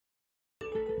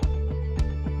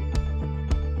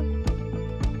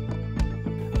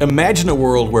Imagine a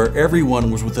world where everyone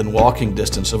was within walking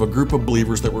distance of a group of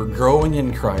believers that were growing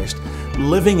in Christ,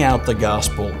 living out the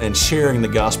gospel and sharing the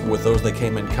gospel with those they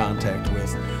came in contact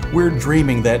with. We're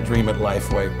dreaming that dream at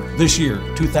Lifeway. This year,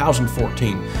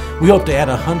 2014, we hope to add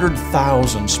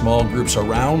 100,000 small groups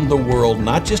around the world,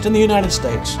 not just in the United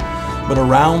States, but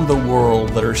around the world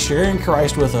that are sharing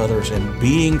Christ with others and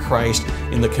being Christ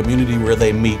in the community where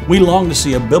they meet. We long to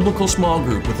see a biblical small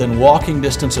group within walking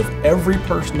distance of every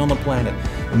person on the planet,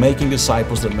 making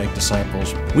disciples that make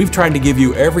disciples. We've tried to give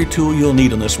you every tool you'll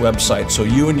need on this website so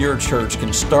you and your church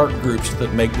can start groups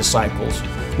that make disciples.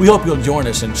 We hope you'll join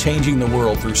us in changing the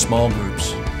world through small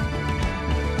groups.